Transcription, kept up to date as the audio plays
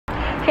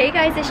Hey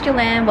guys, it's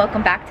Jewelyn.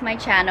 Welcome back to my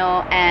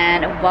channel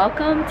and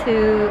welcome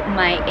to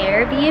my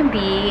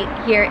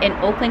Airbnb here in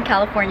Oakland,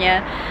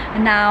 California.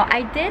 Now,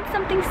 I did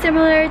something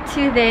similar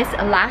to this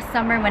last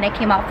summer when I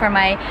came out for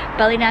my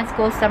belly dance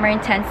school summer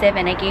intensive,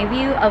 and I gave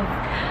you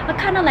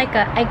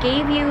I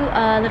gave you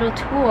a little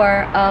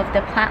tour of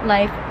the plant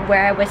life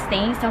where I was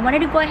staying. So I wanted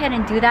to go ahead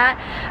and do that.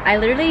 I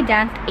literally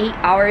danced 8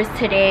 hours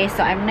today,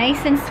 so I'm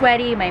nice and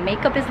sweaty. My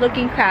makeup is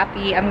looking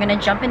crappy. I'm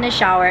gonna jump in the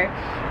shower,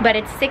 but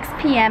it's 6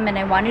 p.m. and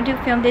I wanted to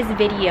film this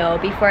video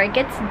before it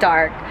gets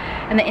dark.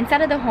 And the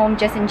inside of the home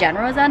just in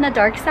general is on the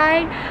dark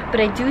side, but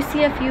I do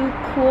see a few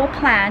cool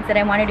plants that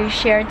I wanted to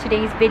share in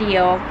today's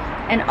video.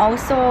 And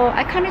also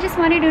I kind of just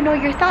wanted to know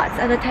your thoughts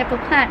on the type of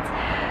plants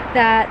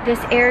that this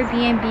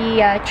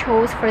Airbnb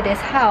chose for this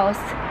house.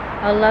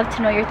 I'd love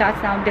to know your thoughts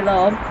down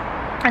below,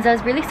 as I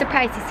was really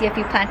surprised to see a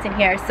few plants in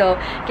here. So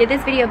give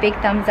this video a big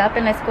thumbs up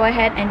and let's go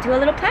ahead and do a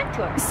little plant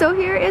tour. So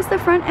here is the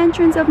front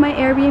entrance of my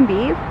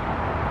Airbnb,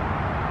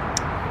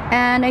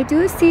 and I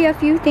do see a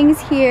few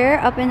things here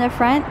up in the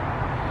front,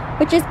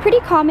 which is pretty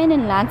common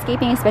in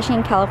landscaping, especially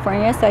in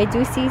California. So I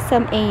do see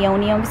some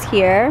aeoniums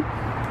here,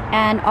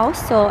 and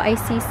also I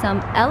see some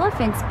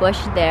elephant's bush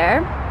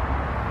there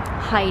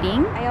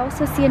hiding. I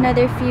also see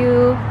another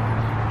few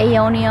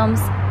aeoniums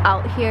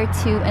out here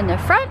too in the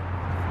front,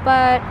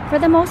 but for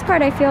the most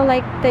part I feel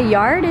like the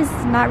yard is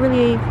not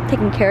really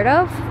taken care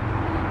of,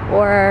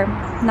 or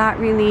not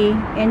really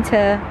into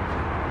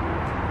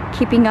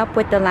keeping up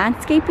with the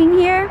landscaping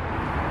here.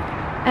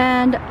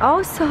 And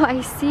also I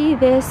see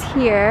this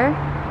here,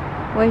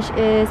 which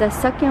is a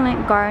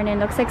succulent garden.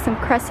 Looks like some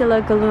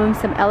Cressula gallum,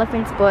 some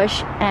elephant's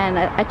bush, and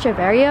an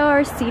echeveria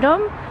or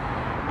sedum,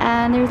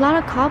 and there's a lot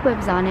of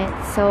cobwebs on it,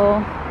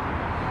 so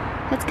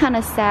that's kind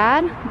of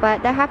sad.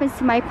 But that happens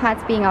to my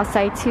plants being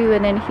outside too.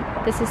 And then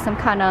this is some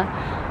kind of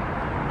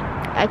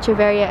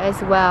echeveria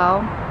as well,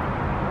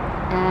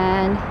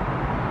 and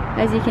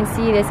as you can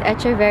see, this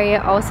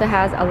echeveria also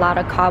has a lot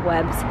of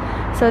cobwebs.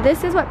 So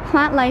this is what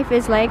plant life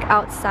is like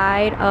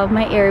outside of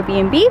my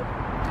Airbnb.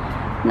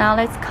 Now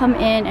let's come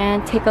in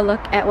and take a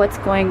look at what's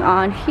going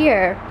on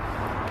here.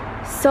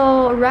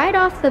 So right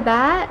off the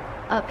bat,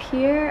 up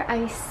here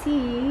I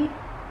see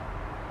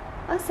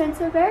a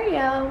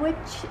sansevieria,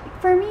 which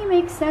for me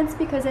makes sense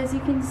because, as you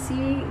can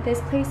see,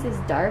 this place is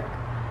dark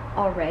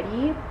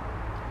already.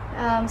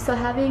 So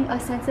having a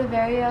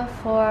sansevieria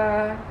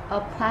for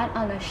a plant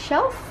on a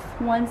shelf,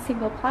 one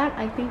single plant,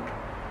 I think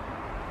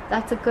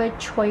that's a good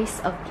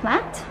choice of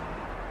plant.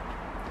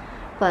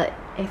 But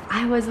if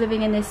I was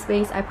living in this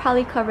space, I'd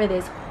probably cover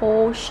this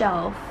whole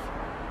shelf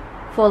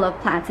full of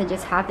plants and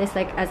just have this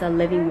like as a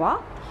living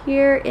wall.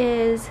 Here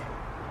is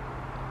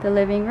the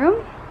living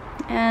room,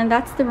 and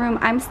that's the room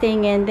I'm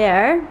staying in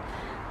there.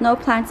 No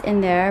plants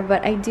in there,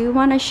 but I do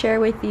want to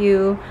share with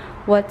you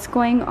what's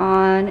going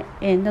on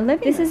in the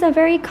living room. This is a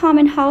very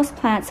common house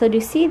plant, so to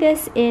see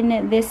this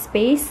in this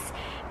space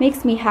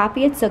makes me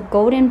happy. It's a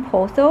golden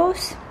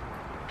pothos.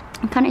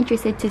 I'm kind of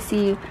interested to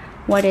see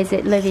what is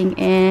it living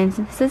in.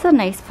 This is a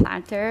nice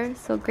planter,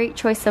 so great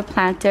choice of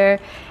planter.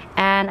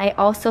 And I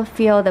also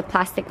feel the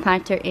plastic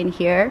planter in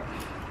here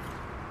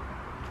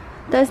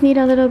does need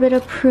a little bit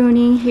of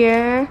pruning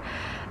here.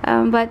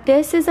 But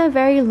this is a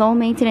very low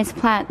maintenance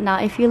plant. Now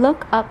if you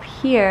look up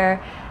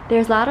here,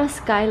 there's a lot of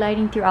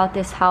skylighting throughout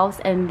this house,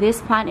 and this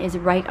plant is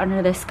right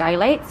under the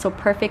skylight, so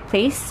perfect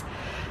place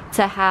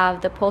to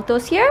have the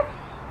pothos here.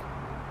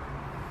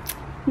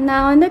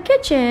 Now in the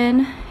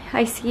kitchen,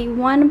 I see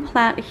one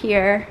plant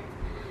here,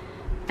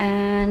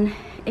 and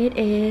it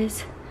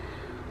is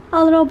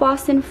a little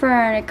Boston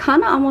fern. It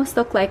kind of almost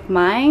looks like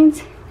mine.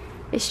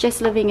 It's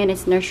just living in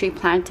its nursery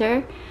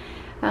planter.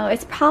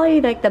 It's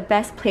probably like the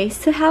best place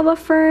to have a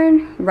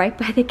fern, right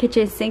by the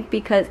kitchen sink,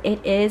 because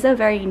it is a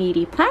very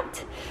needy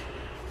plant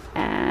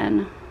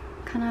and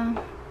kind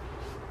of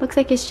looks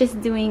like it's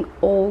just doing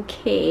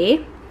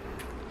okay.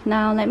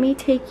 Now let me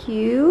take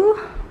you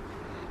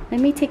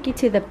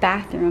to the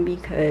bathroom,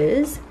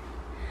 because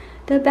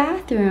the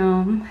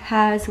bathroom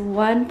has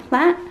one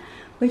plant,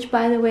 which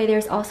by the way,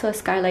 there's also a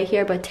skylight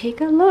here, but take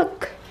a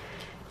look.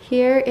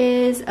 Here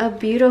is a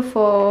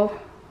beautiful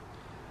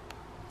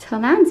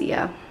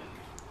tillandsia.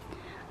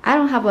 I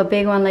don't have a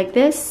big one like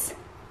this.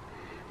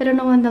 I don't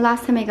know when the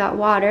last time I got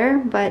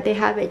water, but they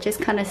have it just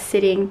kind of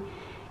sitting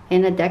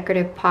in a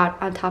decorative pot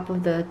on top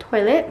of the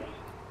toilet.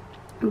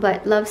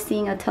 But love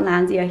seeing a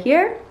tillandsia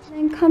here.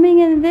 And coming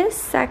in this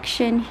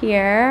section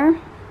here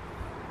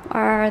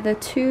are the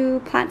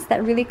two plants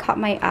that really caught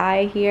my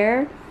eye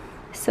here.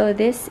 So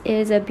this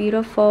is a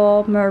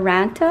beautiful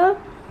Maranta.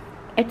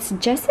 It's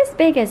just as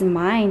big as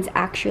mine's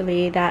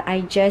actually, that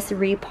I just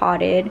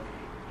repotted.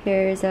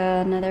 Here's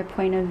another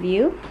point of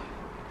view.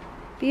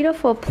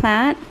 Beautiful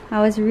plant. I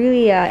was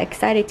really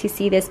excited to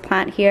see this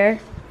plant here.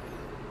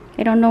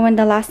 I don't know when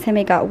the last time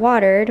it got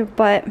watered,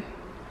 but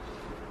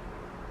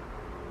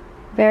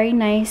very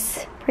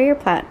nice prayer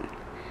plant.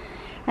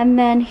 And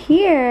then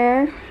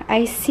here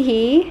I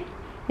see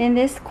in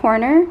this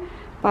corner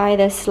by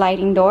the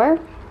sliding door,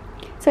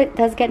 so it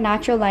does get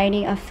natural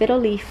lighting, a fiddle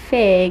leaf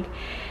fig.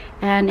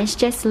 and it's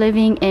just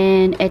living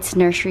in its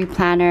nursery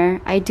planter.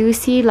 I do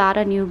see a lot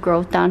of new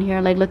growth down here.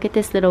 Like, look at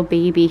this little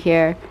baby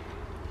here.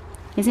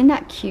 Isn't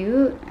that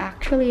cute?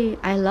 Actually,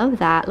 I love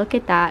that. Look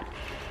at that.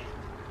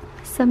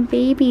 Some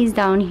babies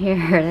down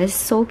here. That's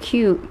so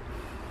cute.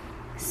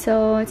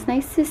 So it's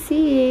nice to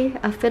see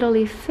a fiddle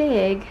leaf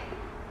fig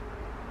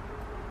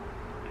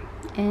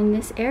in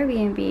this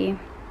Airbnb.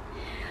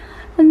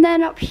 And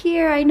then up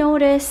here I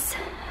notice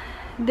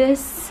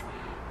this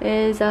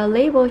is a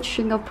labeled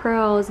string of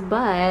pearls,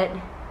 but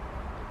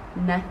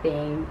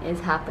nothing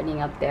is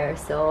happening up there,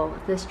 so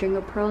the string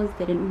of pearls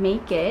didn't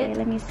make it. Okay,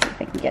 let me see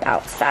if I can get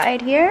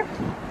outside here.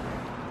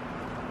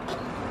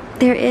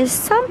 There is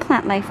some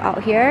plant life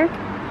out here.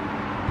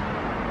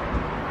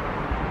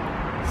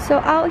 So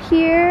out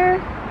here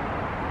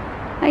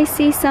I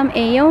see some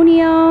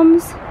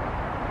aeoniums.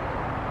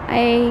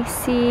 I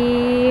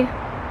see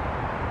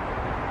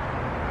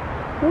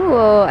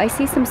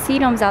some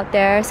sedums out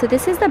there. So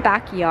this is the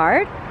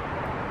backyard.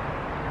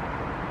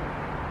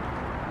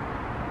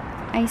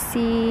 I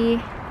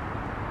see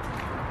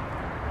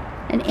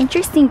an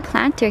interesting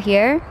planter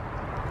here.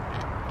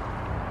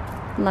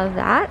 Love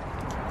that.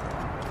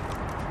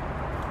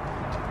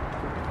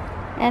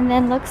 And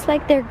then looks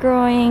like they're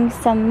growing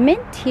some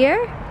mint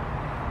here.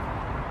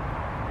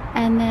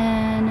 And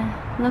then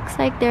looks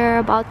like they're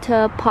about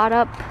to pot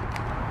up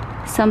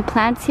some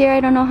plants here. I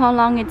don't know how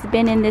long it's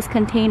been in this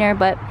container,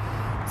 but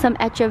some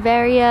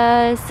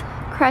echeverias,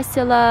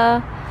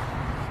 cressula,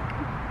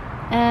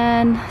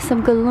 and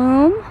some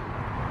galloom.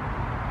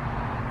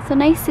 So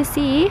nice to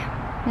see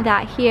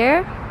that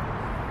here.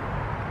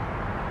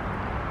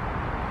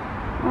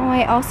 Oh,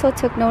 I also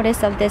took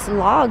notice of this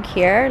log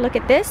here. Look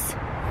at this.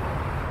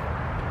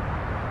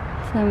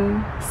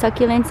 Some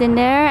succulents in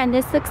there, and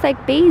this looks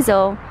like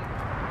basil.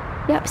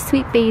 Yep,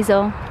 sweet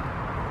basil.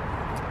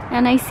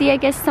 And I see, I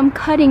guess, some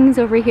cuttings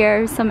over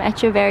here, some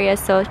echeverias.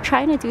 So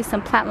trying to do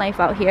some plant life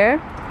out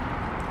here.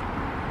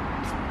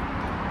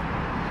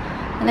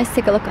 And let's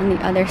take a look on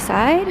the other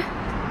side.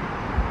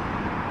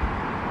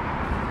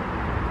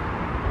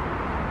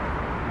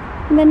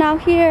 And then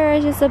out here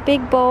is just a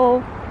big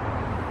bowl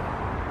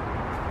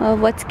of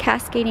what's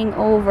cascading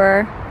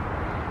over.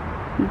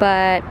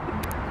 But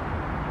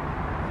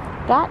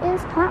that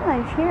is plant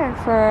life here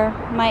for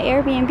my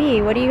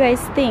Airbnb. What do you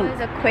guys think? This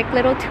is a quick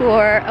little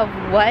tour of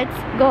what's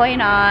going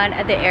on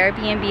at the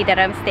Airbnb that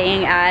I'm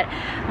staying at.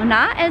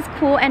 Not as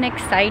cool and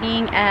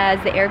exciting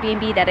as the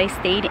Airbnb that I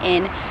stayed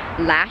in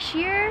last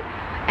year.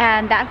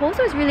 And that host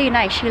was really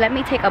nice. She let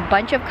me take a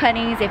bunch of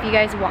cuttings. If you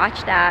guys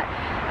watched that,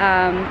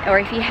 or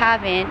if you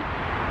haven't,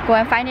 go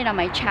and find it on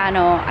my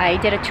channel. I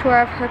did a tour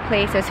of her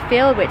place. It was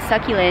filled with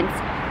succulents,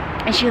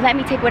 and she let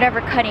me take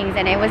whatever cuttings,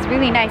 and it was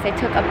really nice. I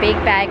took a big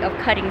bag of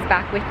cuttings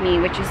back with me,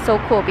 which is so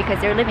cool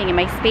because they're living in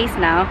my space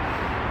now.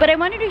 But I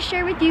wanted to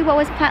share with you what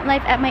was plant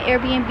life at my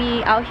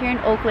Airbnb out here in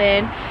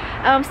Oakland.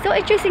 Still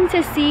interesting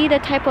to see the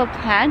type of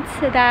plants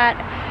that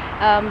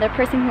the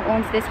person who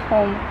owns this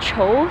home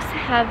chose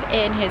have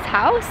in his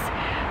house.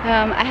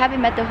 I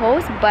haven't met the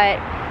host, but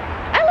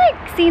I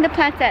like seeing the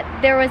plants that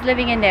there was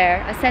living in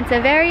there. A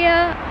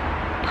sansevieria,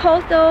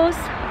 pothos,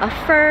 a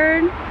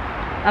fern,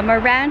 a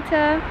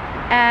maranta,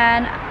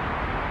 and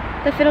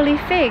the fiddle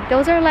leaf fig.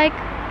 Those are like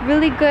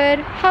really good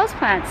house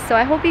plants. So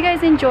I hope you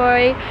guys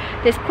enjoy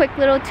this quick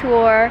little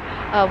tour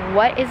of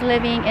what is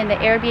living in the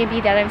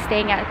Airbnb that I'm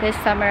staying at this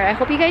summer. I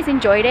hope you guys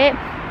enjoyed it,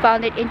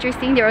 found it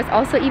interesting. There was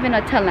also even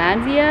a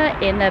tillandsia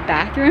in the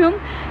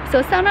bathroom.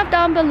 So sound off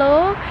down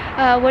below.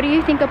 What do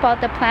you think about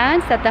the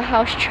plants that the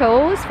house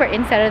chose for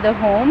inside of the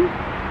home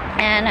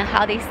and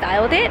how they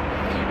styled it?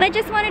 And I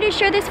just wanted to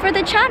share this for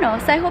the channel.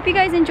 So I hope you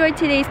guys enjoyed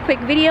today's quick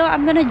video.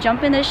 I'm gonna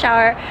jump in the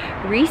shower,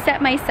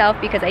 reset myself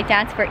because I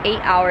danced for 8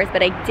 hours,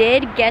 but I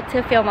did get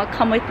to film a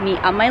come with me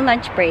on my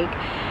lunch break,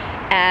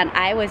 and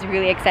I was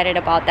really excited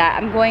about that.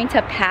 I'm going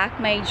to pack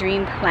my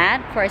dream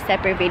plant for a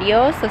separate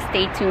video, so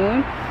stay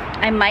tuned.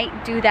 I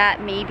might do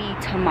that maybe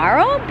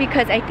tomorrow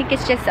because I think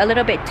it's just a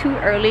little bit too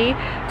early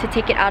to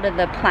take it out of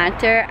the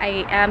planter.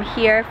 I am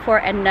here for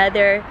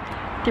another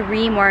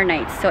 3 more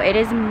nights, so it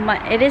is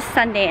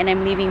Sunday and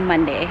I'm leaving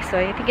Monday, so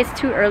I think it's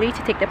too early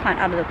to take the plant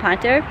out of the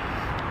planter.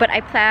 But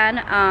I plan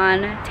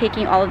on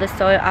taking all of the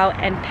soil out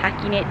and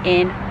packing it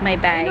in my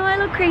bag. I know I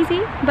look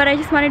crazy, but I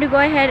just wanted to go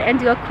ahead and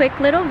do a quick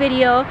little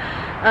video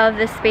of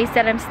the space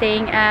that I'm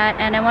staying at,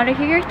 and I want to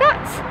hear your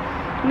thoughts.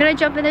 I'm gonna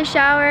jump in the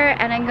shower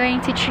and I'm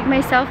going to treat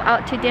myself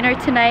out to dinner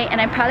tonight,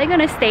 and I'm probably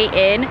gonna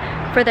stay in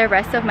for the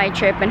rest of my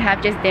trip and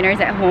have just dinners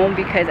at home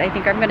because I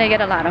think I'm gonna get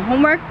a lot of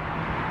homework.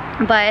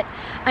 But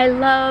I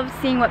love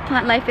seeing what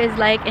plant life is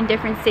like in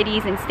different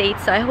cities and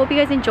states, so I hope you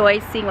guys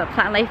enjoyed seeing what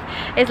plant life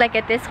is like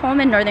at this home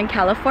in Northern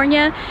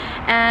California.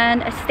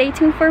 And stay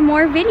tuned for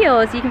more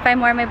videos. You can find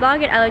more on my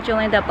blog at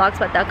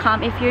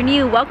ILOVEJEWELYN.blogspot.com. If you're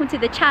new, welcome to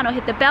the channel.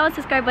 Hit the bell and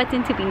subscribe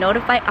button to be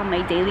notified on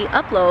my daily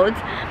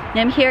uploads.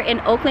 I'm here in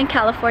Oakland,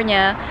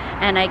 California,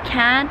 and I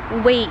can't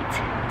wait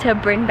to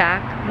bring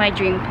back my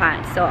dream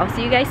plant. So I'll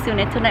see you guys soon.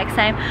 Until next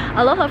time,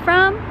 aloha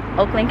from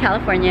Oakland,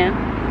 California.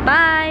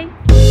 Bye!